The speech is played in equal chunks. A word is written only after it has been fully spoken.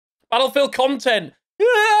Battlefield content.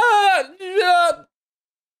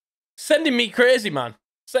 Sending me crazy, man.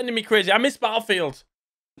 Sending me crazy. I miss Battlefield.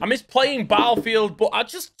 I miss playing Battlefield, but I'm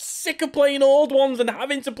just sick of playing old ones and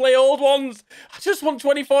having to play old ones. I just want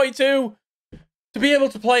 2042 to be able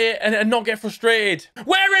to play it and not get frustrated.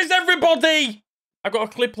 Where is everybody? I've got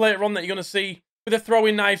a clip later on that you're going to see with the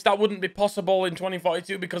throwing knives. That wouldn't be possible in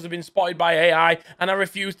 2042 because I've been spotted by AI, and I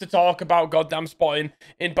refuse to talk about goddamn spotting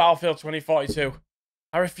in Battlefield 2042.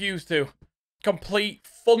 I refuse to. Complete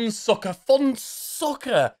fun sucker. Fun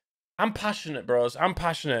sucker. I'm passionate, bros. I'm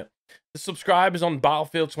passionate. The subscribers on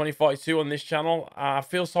Battlefield 2042 on this channel, I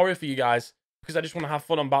feel sorry for you guys because I just want to have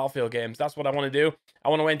fun on Battlefield games. That's what I want to do. I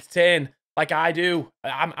want to entertain like I do.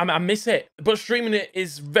 I miss it. But streaming it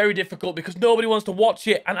is very difficult because nobody wants to watch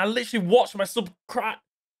it. And I literally watch my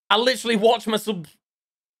I literally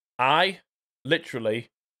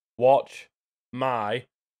watch my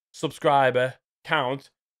subscriber count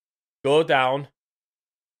go down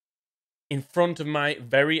in front of my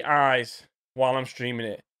very eyes while I'm streaming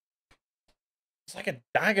it. It's like a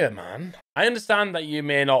dagger, man. I understand that you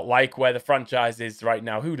may not like where the franchise is right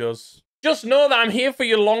now. Who does? Just know that I'm here for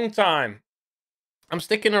you a long time. I'm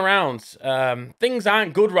sticking around. Things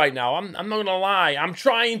aren't good right now. I'm not going to lie. I'm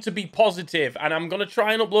trying to be positive, and I'm going to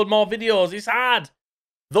try and upload more videos. It's hard.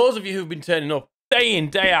 Those of you who've been turning up day in,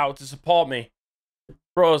 day out to support me,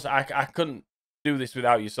 bros, I couldn't do this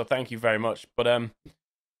without you, so thank you very much. But,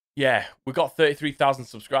 yeah, we've got 33,000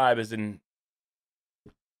 subscribers, and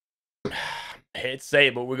I hate to say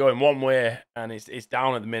it, but we're going one way, and it's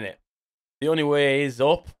down at the minute. The only way is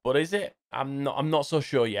up, but is it? I'm not so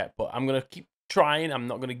sure yet, but I'm gonna keep trying. I'm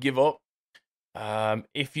not gonna give up.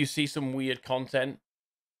 If you see some weird content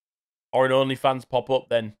or an OnlyFans pop up,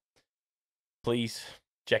 then please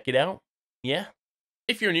check it out. Yeah.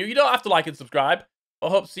 If you're new, you don't have to like and subscribe. I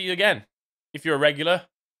hope to see you again. If you're a regular,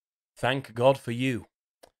 thank God for you.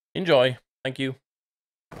 Enjoy. Thank you.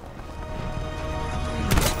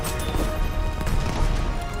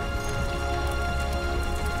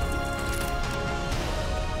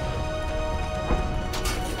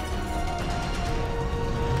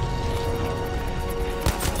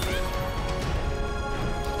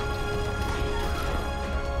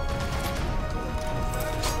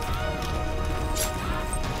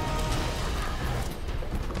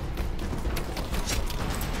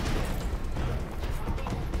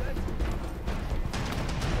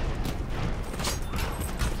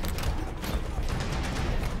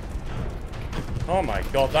 Oh my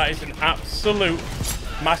God, that is an absolute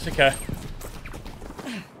massacre.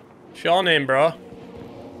 What's your name, bro?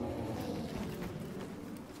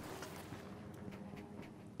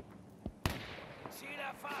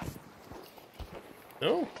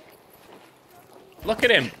 Oh. Look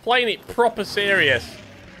at him, playing it proper serious.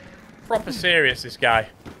 Proper serious, this guy.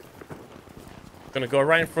 Gonna go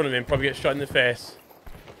right in front of him, probably get shot in the face.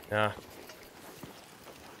 Nah.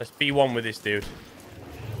 Let's be one with this dude.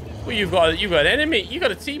 Well, you've got an enemy. You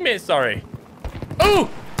got a teammate. Sorry. Oh,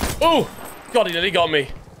 oh, God, he nearly got me.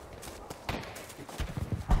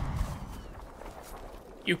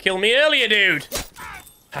 You killed me earlier, dude.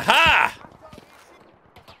 Haha.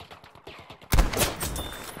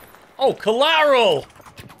 Oh, collateral.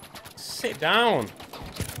 Sit down.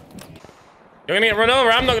 You're gonna get run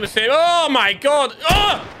over. I'm not gonna save. Oh my God.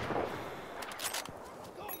 Oh.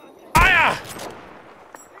 Aya.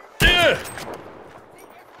 Ugh.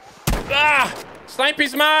 Ah!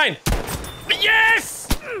 Sniper's mine! Yes!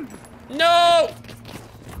 No!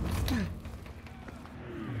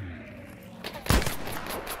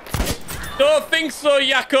 Don't think so,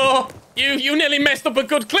 Yakko! You nearly messed up a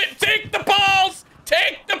good clip! Take the balls!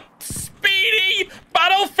 Take the speedy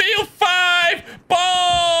Battlefield 5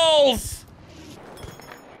 balls!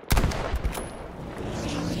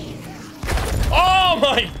 Oh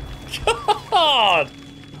my God!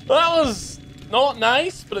 That was not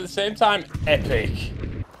nice, but at the same time, epic.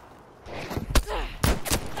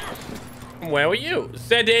 Where were you?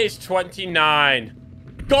 ZH29.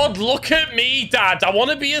 God, look at me, Dad. I want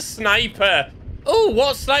to be a sniper. Oh,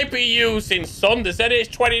 what sniper are you using, son? The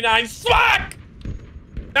ZH29. Slack!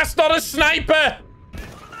 That's not a sniper.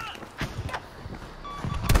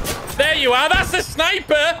 There you are. That's a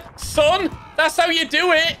sniper, son. That's how you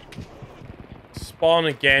do it. Spawn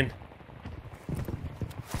again.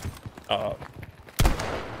 Uh-oh.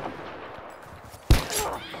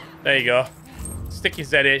 There you go. Stick your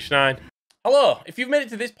ZH9. Hello, if you've made it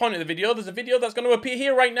to this point of the video, there's a video that's going to appear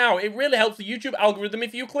here right now. It really helps the YouTube algorithm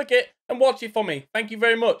if you click it and watch it for me. Thank you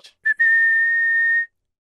very much.